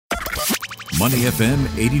Money FM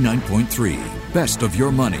 89.3. Best of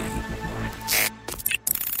your money.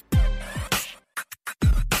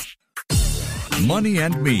 Money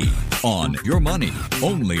and Me on Your Money,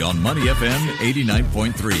 only on Money FM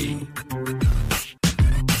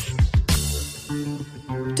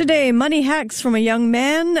 89.3. Today, money hacks from a young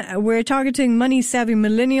man. We're targeting money-savvy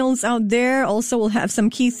millennials out there. Also, we'll have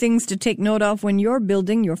some key things to take note of when you're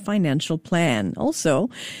building your financial plan.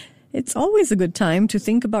 Also, it's always a good time to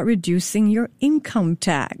think about reducing your income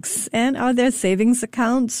tax. And are there savings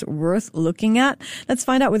accounts worth looking at? Let's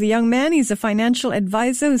find out with a young man. He's a financial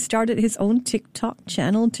advisor who started his own TikTok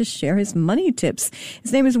channel to share his money tips.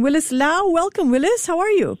 His name is Willis Lau. Welcome, Willis. How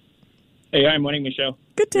are you? Hey, hi, morning, Michelle.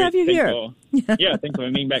 Good to have you here. Thanks for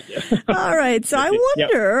having me back. All right. So I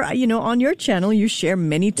wonder, on your channel, you share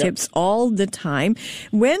many tips all the time.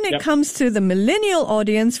 When it comes to the millennial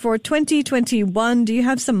audience for 2021, do you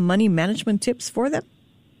have some money management tips for them?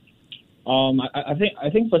 I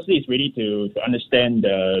think firstly it's really to understand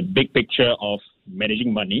the big picture of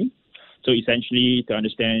managing money. So essentially to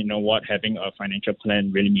understand, what having a financial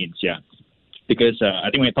plan really means. Yeah. Because I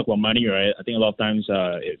think when you talk about money, right, I think a lot of times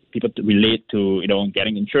people relate to,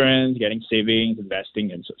 getting insurance, getting savings,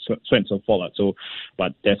 investing, and so and so forth. So,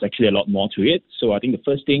 but there's actually a lot more to it. So I think the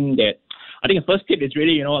first tip is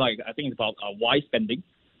really, I think it's about wise spending.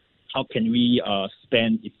 How can we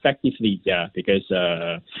spend effectively? Yeah, because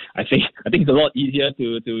I think it's a lot easier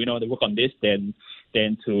to work on this than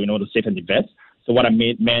to to save and invest. So what I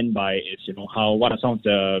meant by is what are some of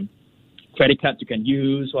the credit cards you can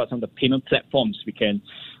use, what are some of the payment platforms we can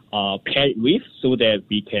pair it with so that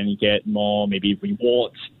we can get more maybe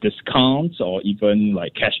rewards, discounts, or even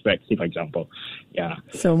like cashback, say, for example. Yeah.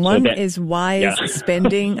 So one is wise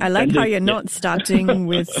spending. I like how you're not starting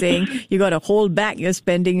with saying you got to hold back your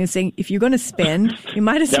spending. You're saying if you're going to spend, you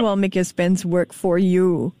might as well make your spends work for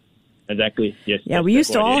you. Exactly. Yes. Yeah, we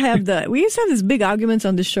used to have this big arguments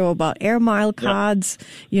on the show about air mile cards,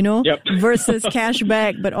 versus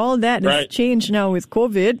cashback, but all that has changed now with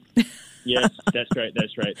COVID. Yes, that's right.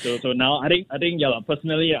 So now I think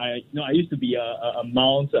personally I used to be a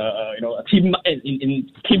mount a team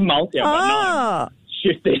in team mount, but now I'm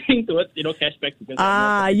shifting towards cashback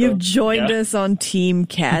because you've joined us on Team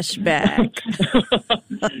Cashback.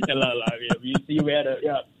 We see where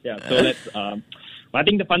so let's I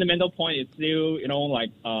think the fundamental point is still,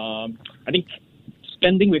 I think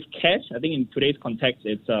spending with cash, I think in today's context,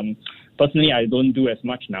 it's, personally, I don't do as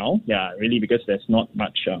much now. Yeah, really, because there's not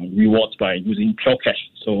much rewards by using pure cash.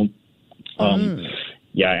 So,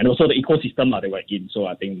 and also the ecosystem that we're in. So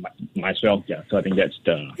I think might as well. Yeah, so I think that's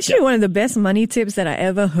the... Actually, one of the best money tips that I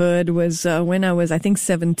ever heard was when I was, I think,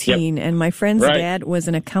 17. And my friend's dad was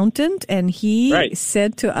an accountant. And he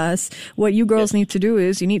said to us, what you girls need to do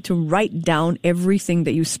is you need to write down everything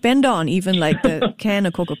that you spend on, even like the can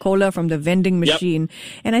of Coca-Cola from the vending machine.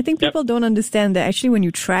 And I think people don't understand that actually when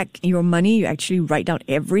you track your money, you actually write down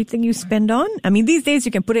everything you spend on. I mean, these days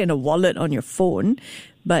you can put it in a wallet on your phone.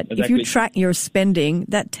 But if you track your spending,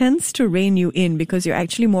 that tends to rein you in because you're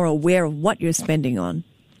actually more aware of what you're spending on.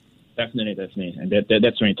 Definitely. And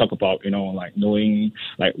that's when you talk about, knowing,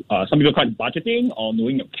 some people call it budgeting or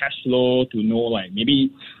knowing your cash flow to know,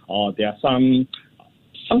 maybe there are sometimes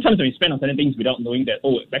when we spend on certain things without knowing that,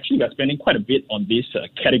 actually we're spending quite a bit on this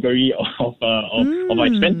category of our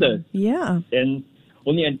expenses. Yeah. And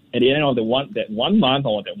only at the end of that one month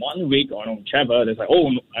or that 1 week or whichever, there's I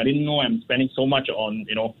didn't know I'm spending so much on,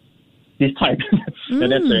 this type.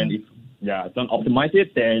 And that's when if don't optimize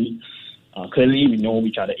it, then clearly we know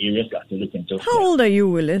which are the areas we have to look into. How old are you,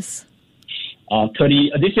 Willis?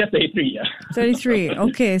 30, this year 33, 33,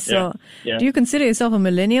 okay. So do you consider yourself a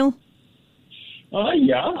millennial?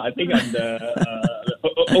 I think I'm the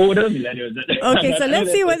older millennial. Okay, so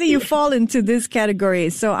let's see whether you fall into this category.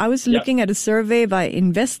 So I was looking at a survey by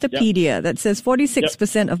Investopedia that says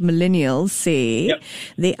 46% of millennials say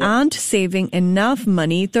they aren't saving enough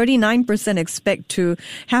money. 39% expect to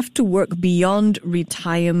have to work beyond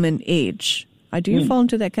retirement age. Do you fall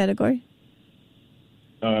into that category?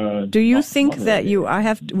 Do you think that you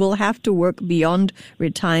will have to work beyond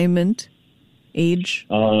retirement age?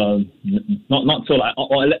 Not so,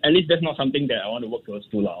 or at least that's not something that I want to work towards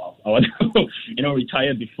too. I want to,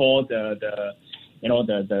 retire before the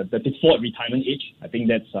default retirement age. I think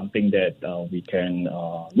that's something that we can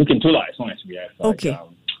look into as long as we have. Okay.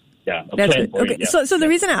 That's good. Okay. So the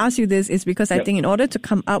reason I ask you this is because I think in order to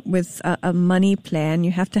come up with a money plan,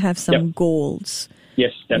 you have to have some goals.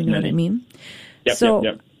 Yes, definitely. You know what I mean?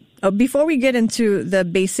 Before we get into the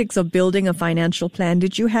basics of building a financial plan,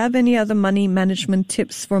 did you have any other money management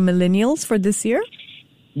tips for millennials for this year?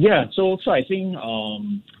 Yeah, so I think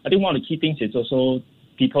one of the key things is also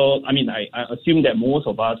people. I mean, I assume that most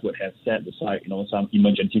of us would have set aside, some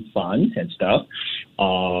emergency funds and stuff.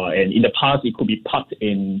 And in the past, it could be parked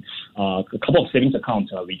in a couple of savings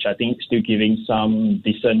accounts, which I think is still giving some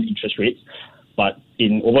decent interest rates. But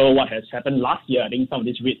in overall, what has happened last year, I think some of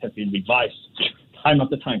these rates have been revised time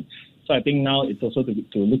after time. So I think now it's also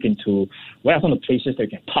to look into where are some of the places that you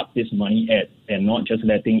can park this money at, and not just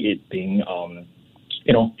letting it being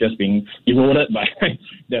just being eroded by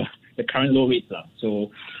the current low rates. So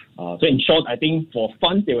in short, I think for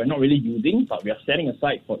funds they were not really using, but we are setting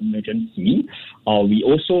aside for emergency. We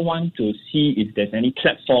also want to see if there's any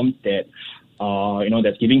platforms that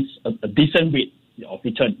that's giving a decent rate of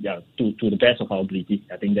return, to the best of our ability.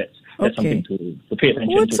 I think that's something to pay attention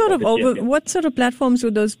to. What sort of platforms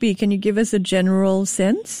would those be? Can you give us a general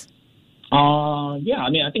sense? I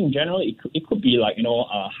mean, I think in general, it could be like,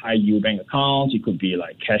 high yield bank accounts, it could be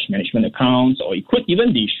like cash management accounts, or it could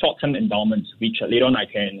even be short-term endowments, which later on I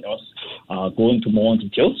can go into more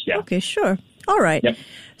details. Yeah. Okay, sure. All right. Yep.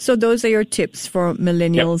 So those are your tips for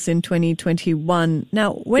millennials in 2021.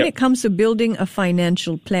 Now, when it comes to building a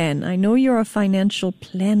financial plan, I know you're a financial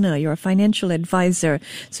planner, you're a financial advisor,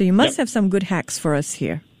 so you must have some good hacks for us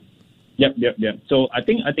here. Yep. So I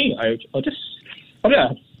think I'll just probably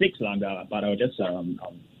have 6, but I'll just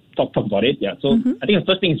talk about it. Yeah. So I think the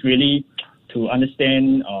first thing is really to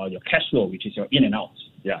understand your cash flow, which is your in and out.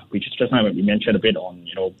 Yeah, which is just now we mentioned a bit on,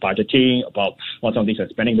 budgeting, about what some things are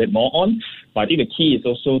spending a bit more on. But I think the key is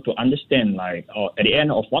also to understand, at the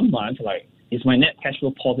end of 1 month, is my net cash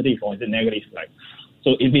flow positive or is it negative?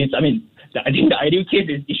 So if it's, I think the ideal case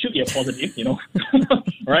is it should be a positive,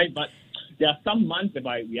 right? But there are some months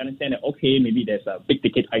whereby we understand that, okay, maybe there's big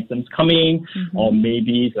ticket items coming, or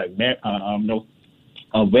maybe it's like,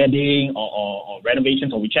 a wedding or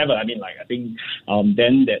renovations or whichever. I think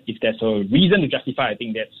then that if there's a reason to justify, I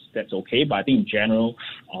think that's okay. But I think in general,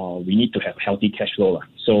 we need to have healthy cash flow.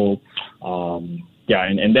 So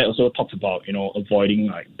and that also talks about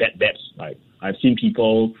avoiding bad debts. I've seen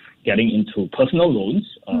people getting into personal loans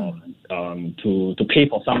to pay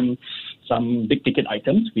for some big ticket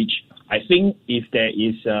items, which I think if there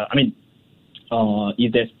is I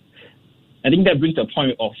think that brings to a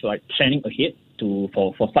point of planning ahead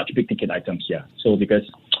for such big ticket items. Yeah. So because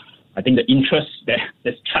I think the interest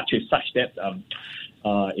that's charged with such debt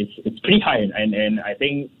it's pretty high, and I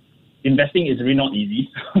think investing is really not easy.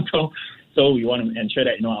 So we want to ensure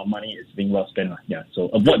that our money is being well spent. Yeah. So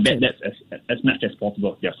avoid bad debts as much as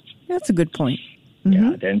possible. Yeah. That's a good point.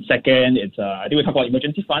 Yeah. Then second, it's I think we talk about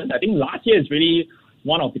emergency funds. I think last year is really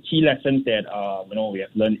one of the key lessons that we have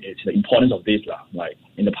learned is the importance of this. Like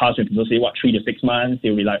in the past, when people say 3 to 6 months,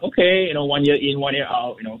 they'll be like, okay, 1 year in, 1 year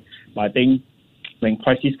out. But I think when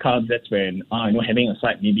crisis comes, that's when having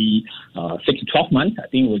aside maybe 6 to 12 months, I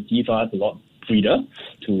think will give us a lot freedom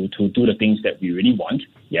to do the things that we really want.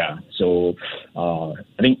 Yeah. So I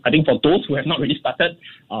think for those who have not really started,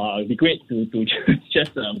 it'd be great to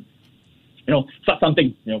just start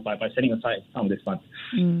something by setting aside some of these funds.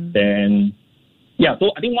 Then. Yeah,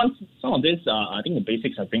 so I think once some of this, I think the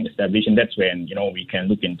basics are being established, and that's when, we can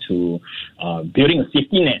look into building a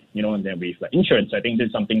safety net, and then with insurance. I think this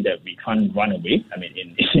is something that we can't run away. I mean,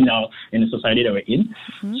 in the society that we're in.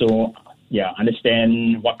 So,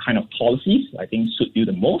 understand what kind of policies I think suit you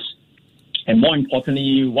the most. And more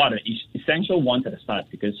importantly, what are the essential ones at the start,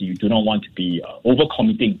 because you do not want to be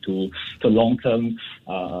over-committing to long-term,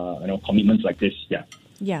 commitments like this. Yeah.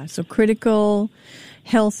 Yeah, so critical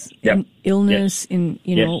health and illness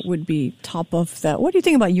would be top of that. What do you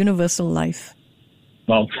think about universal life?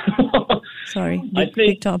 Well, sorry,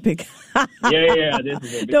 big topic. This is a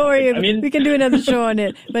big Don't worry, we can do another show on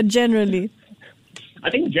it. But generally, I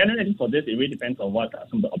think generally for this, it really depends on what are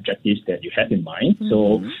some of the objectives that you have in mind.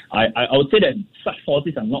 So I would say that such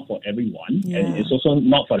policies are not for everyone, and it's also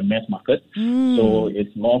not for the mass market. So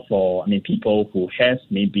it's more for people who have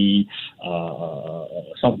maybe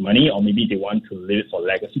some money, or maybe they want to live it for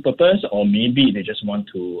legacy purpose, or maybe they just want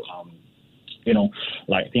to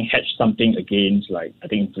hedge something against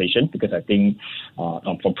inflation, because I think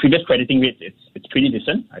from previous crediting rates, it's pretty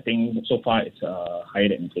decent. I think so far it's higher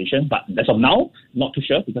than inflation, but as of now, not too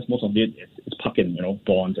sure, because most of it is parked in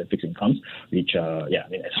bonds and fixed incomes, which as of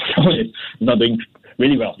now it's not doing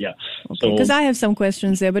really well. Yeah. Okay, because I have some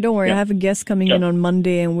questions there, but don't worry, I have a guest coming in on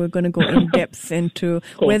Monday, and we're going to go in depth into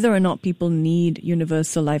whether or not people need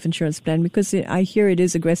universal life insurance plan, because I hear it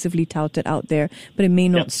is aggressively touted out there, but it may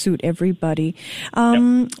not suit everybody.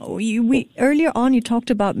 We earlier on you talked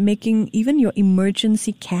about making even your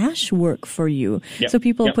emergency cash work for you. So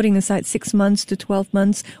people are putting aside 6 months to 12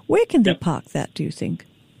 months. Where can they park that, do you think?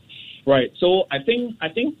 Right. So I think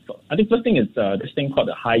first thing is this thing called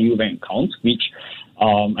the high yield bank account, which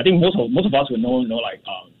I think most of us would know like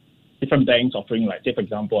different banks offering, like, say, for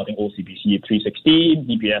example, I think OCBC 360,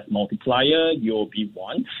 DBS Multiplier, UOB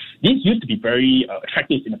One. These used to be very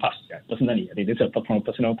attractive in the past. Yeah, personally, I think this is from a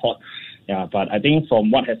personal thought. Yeah, but I think from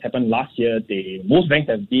what has happened last year, most banks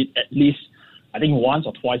have did at least, I think, once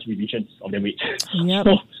or twice revisions of their rates. Yep.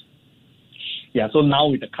 So now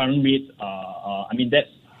with the current rates, I mean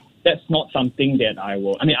that's not something that I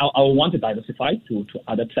will want to diversify to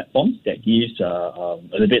other platforms that gives a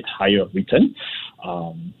little bit higher return.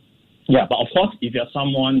 But of course, if you're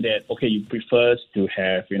someone that, you prefer to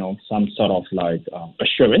have, some sort of like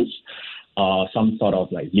assurance, some sort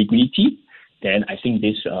of like liquidity, then I think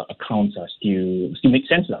these accounts are still make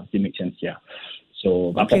sense. Still make sense, yeah.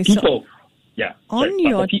 So, but for people... On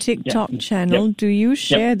your TikTok channel, do you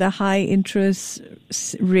share the high interest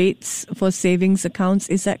rates for savings accounts?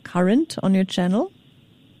 Is that current on your channel?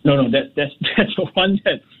 No, that's the one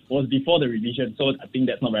that was before the revision, so I think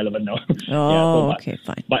that's not relevant now. Okay,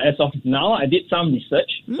 fine. But as of now, I did some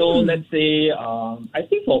research. So let's say, I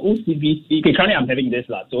think for OCBC, currently I'm having this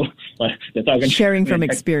so that's how I can sharing from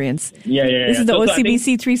experience. Yeah. This is the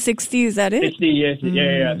OCBC 360, is that it? 60, yes,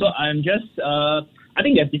 yeah. So I'm just, I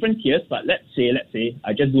think there's different tiers, but let's say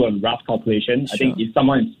I just do a rough calculation. Sure. I think if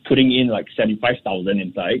someone is putting in like 75,000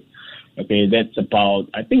 inside, that's about,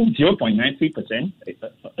 I think, 0.93%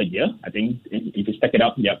 a year, I think, if you stack it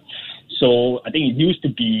up. Yeah. So I think it used to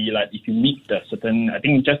be like, if you meet the certain, I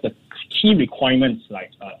think just the key requirements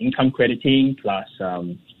like income crediting plus,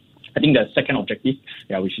 I think the second objective,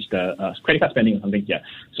 which is the credit card spending or something. Yeah.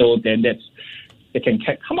 So then it can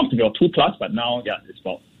come up to about 2+, but now, it's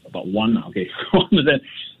about 1 now. Okay. 1%.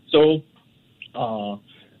 So,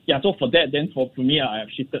 so for that, then for me, I have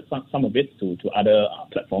shifted some of it to other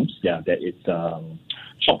platforms. Yeah, that it's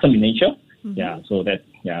short-term in nature. Mm-hmm. Yeah, so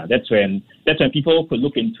that's when people could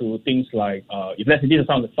look into things like if let's say these are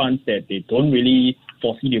some of the funds that they don't really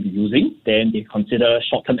foresee they'll be using, then they consider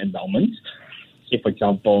short-term endowments. Say for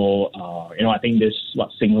example, I think this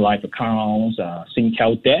Singlife accounts,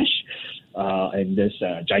 Singtel Dash. And this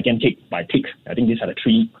Gigantic by Tick. I think these are the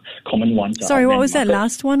three common ones. Sorry, what was that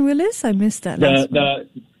last one, Willis? I missed that last one.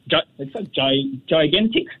 It's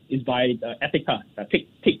Gigantic is by Ethica, Tick,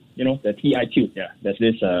 the TIQ. Yeah, there's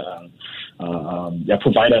this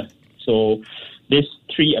provider. So these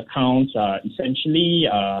three accounts are essentially,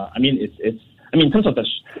 it's in terms of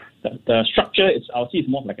the structure, I'll say it's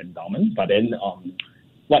more like endowment. But then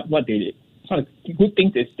some of the good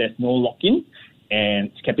things is there's no lock-in. And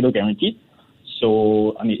it's capital guaranteed.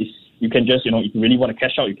 So, you can just, if you really want to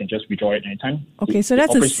cash out, you can just withdraw it anytime. Okay, so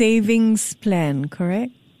that's a savings plan,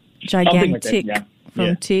 correct? Gigantic like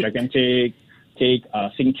from Tick. Gigantic, Tick,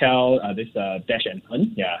 Singtel, this Dash and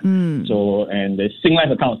Earn. Yeah. So, and the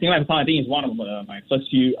Singlife account. Singlife account, I think, is one of my first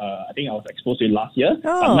few, I think I was exposed to it last year.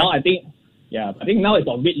 Oh. But now I think now it's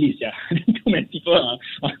on wait list. Yeah. Too many people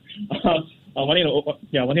are wanting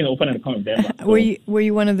to open an account with them. So. Were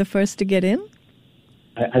you one of the first to get in?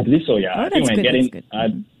 I believe so, yeah. Oh, I think when good, I get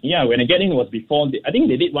in, when I get in was before. I think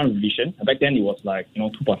they did one revision. Back then it was like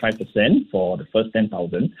 2.5% for the first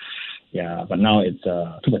 10,000. Yeah, but now it's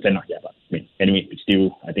 2% now. Yeah, but anyway, it's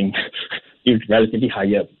still I think still relatively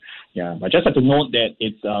higher. Yeah, but just have to note that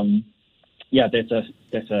it's there's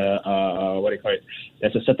a what do you call it?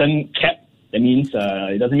 There's a certain cap. That means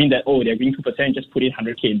it doesn't mean that they're giving 2%, just put in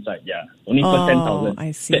 100K inside. Yeah, only for 10,000.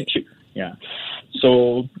 I see. That's cheap. Yeah.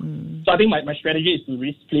 So I think my strategy is to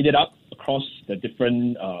really split it up across the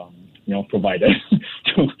different providers.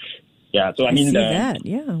 So I mean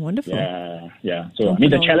wonderful. Yeah. So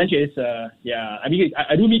the challenge is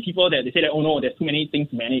I do meet people that they say that no, there's too many things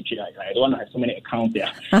to manage. I don't want to have so many accounts.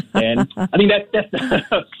 Yeah. And I think that's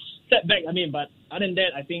the setback. But other than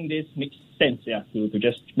that, I think this makes sense. Yeah, to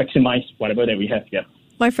just maximize whatever that we have. Yeah.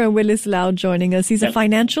 My friend Willis Lau joining us. He's a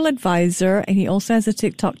financial advisor and he also has a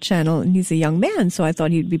TikTok channel and he's a young man. So I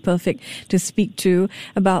thought he'd be perfect to speak to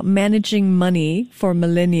about managing money for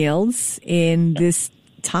millennials in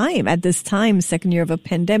at this time, second year of a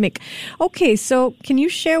pandemic. Okay, so can you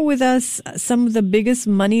share with us some of the biggest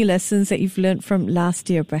money lessons that you've learned from last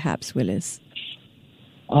year, perhaps, Willis?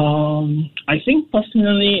 I think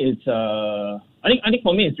personally, it's I think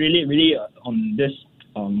for me, it's really on this.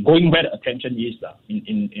 Going where the attention is.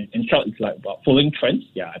 In short, it's like about following trends.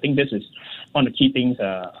 Yeah, I think this is one of the key things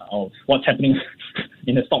of what's happening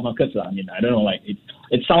in the stock markets. I don't know, like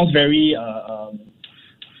it sounds very,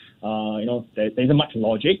 there isn't much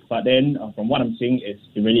logic, but then from what I'm seeing, it's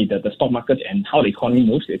really the stock market and how the economy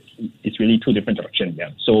moves. It's really two different directions. Yeah.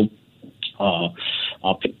 So,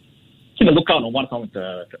 keep a lookout on what are some of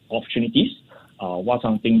the opportunities, what are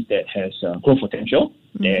some things that has growth potential,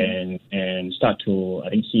 and start to, I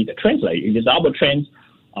think, see the trends. Like if there's upward trends,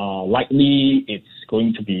 likely it's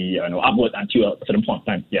going to be upward until a certain point of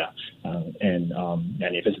time. And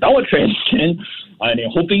if it's downward trend, then they're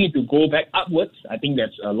hoping it to go back upwards. I think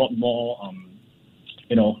that's a lot more.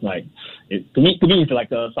 To me, it's like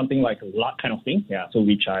something like a luck kind of thing. So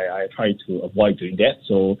which I try to avoid doing that.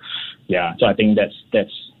 So I think that's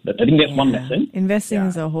one lesson. Investing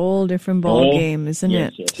is a whole different ball game, isn't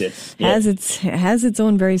it? Yes. Has its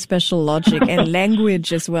own very special logic and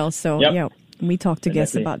language as well. So we talk to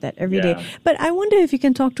guests about that every day. But I wonder if you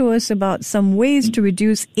can talk to us about some ways to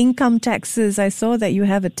reduce income taxes. I saw that you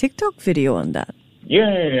have a TikTok video on that.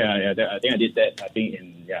 Yeah. I think I did that. I think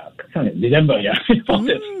in December.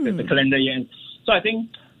 The calendar year. So I think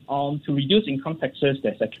to reduce income taxes,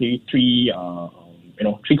 there's actually three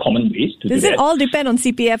common ways to do that. Does it all depend on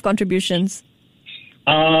CPF contributions?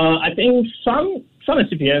 I think some is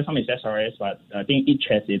CPF, some is SRS, but I think each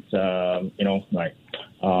has its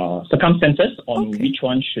circumstances on which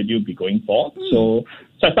one should you be going for. So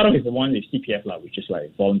I start off with the one with CPF, which is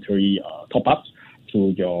like voluntary top-ups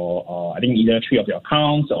to your, I think either 3 of your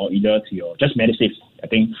accounts or either to your just MediSave. I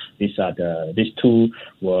think these two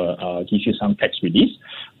will give you some tax relief.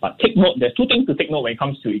 But take note, there's 2 things to take note when it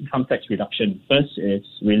comes to income tax reduction. First is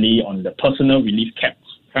really on the personal relief cap.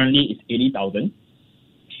 Currently, it's 80,000.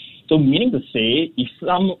 So meaning to say, if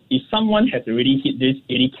someone has already hit this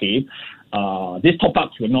 80K, this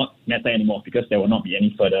top-ups will not matter anymore because there will not be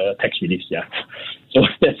any further tax reliefs. So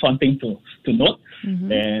that's one thing to note.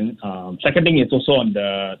 And second thing is also on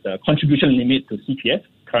the contribution limit to CPF.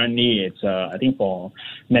 Currently, it's I think for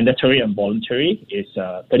mandatory and voluntary, it's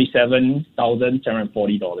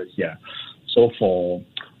 $37,740. So for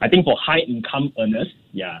high income earners,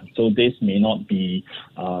 so this may not be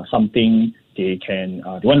something they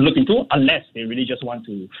want to look into unless they really just want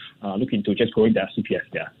to look into just growing their CPF.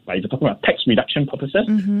 But if you're talking about tax reduction purposes,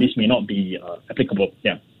 this may not be applicable.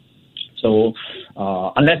 So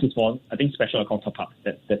unless it's for, I think, special account top-up,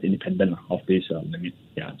 that's independent of this limit.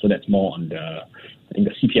 So that's more on the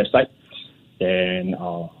CPF side. Then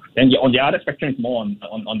on the other spectrum, it's more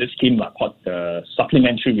on this scheme called the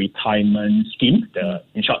Supplementary Retirement Scheme,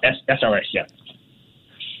 in short, SRS.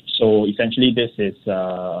 So essentially, this is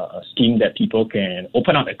a scheme that people can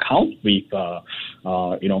open up account with, the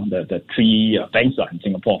 3 banks in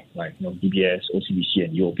Singapore, like DBS, OCBC,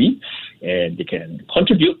 and UOB, and they can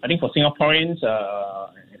contribute. I think for Singaporeans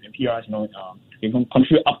and PRs, they can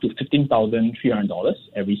contribute up to $15,300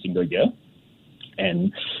 every single year,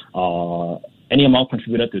 and any amount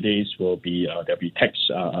contributed to this will be there'll be tax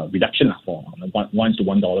reduction for on a $1 to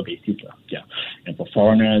 $1 basis. And for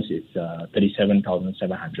foreigners, it's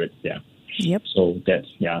 $37,700. Yep. So that's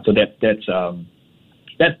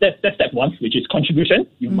step 1, which is contribution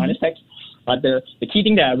minus tax. But the key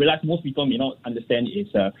thing that I realize most people may not understand is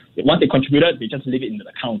once they contributed, they just leave it in the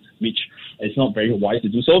account, which is not very wise to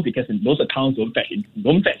do so because those accounts don't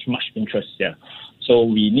fetch much interest. So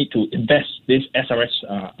we need to invest this SRS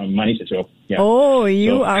monies as well. Oh,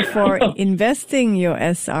 you are for investing your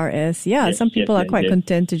SRS. Yes, some people are quite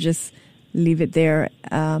content to just leave it there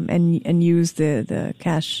and use the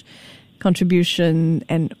cash contribution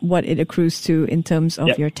and what it accrues to in terms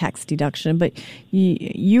of your tax deduction. But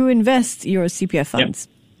you invest your CPF funds.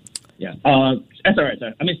 SRS.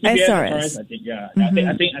 I mean, CPF, SRS. I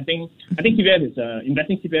think. I think CPF is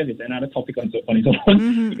investing. CPF is another topic on its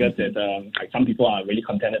own because some people are really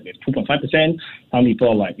contented with 2.5%. Some people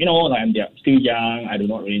are like, they're still young. I do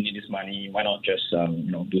not really need this money. Why not just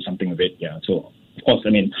do something with it? So of course,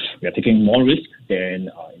 we are taking more risk than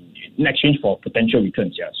in exchange for potential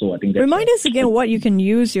returns. So I think that's, remind us again what you can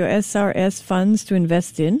use your SRS funds to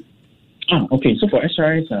invest in. Okay. So for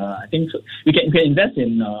SRS, I think you can invest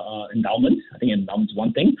in endowments. I think endowments is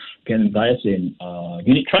one thing. You can invest in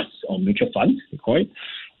unit trusts or mutual funds, they call it.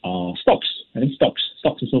 Stocks. I think stocks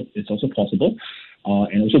is also possible.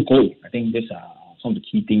 And also gold. I think these are some of the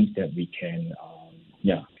key things that we can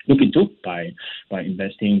look into by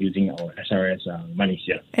investing using our SRS money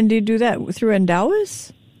here. And do you do that through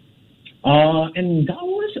Endowus?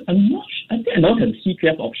 Endowus, I'm not sure. I think Endowus has a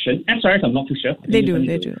CPF option. SRS, I'm not too sure. They do, I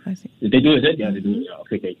think. They do, is it? Yeah, they do.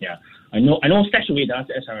 Okay. I know StashAway does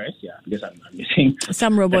SRS, because I'm using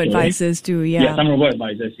some robo-advisors do, Yeah, some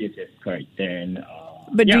robo-advisors, yes, correct. Then,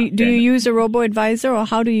 but do you use a robo-advisor, or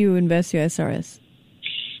how do you invest your SRS?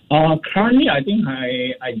 Currently, I think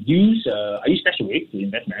I use StashAway to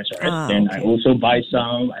invest my SRS. Then I also buy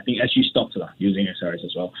some, I think, SG stocks using SRS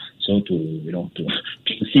as well. So to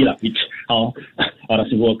see which how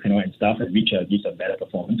does it work, and stuff, and which gives a better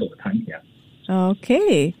performance over time. Yeah.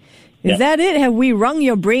 Okay. Is that it? Have we wrung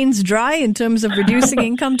your brains dry in terms of reducing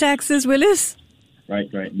income taxes, Willis? Right.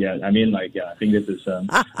 Yeah. I mean, I think this is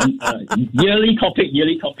yearly topic.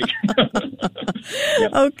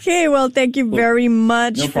 Yep. Okay. Well, thank you very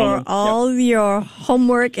much for all your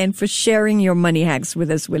homework and for sharing your money hacks with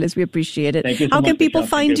us, Willis. We appreciate it. Thank you so How much, can people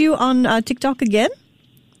find you on TikTok again?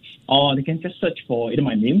 They can just search for either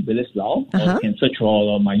my name, Willis Lau, or they can search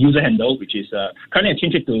for my user handle, which is currently I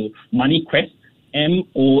changed it to MoneyQuest,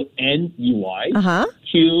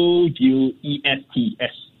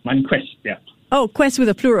 MoneyQuests, MoneyQuest. Yeah. Oh, Quest with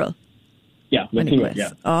a plural. Yeah, with plural.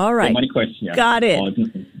 Yeah. All right. So MoneyQuest. Yeah. Got it.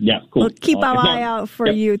 Cool. We'll keep our eye out for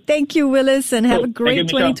you. Thank you, Willis, and have a great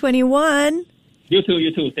 2021. You too.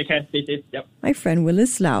 Take care. Stay safe. Yep. My friend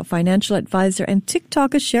Willis Lau, financial advisor and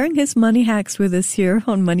TikToker, sharing his money hacks with us here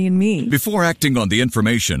on Money and Me. Before acting on the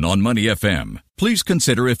information on Money FM, please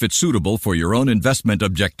consider if it's suitable for your own investment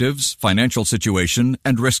objectives, financial situation,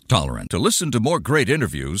 and risk tolerance. To listen to more great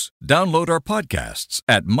interviews, download our podcasts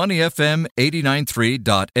at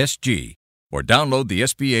moneyfm893.sg or download the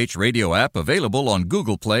SPH radio app available on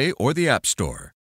Google Play or the App Store.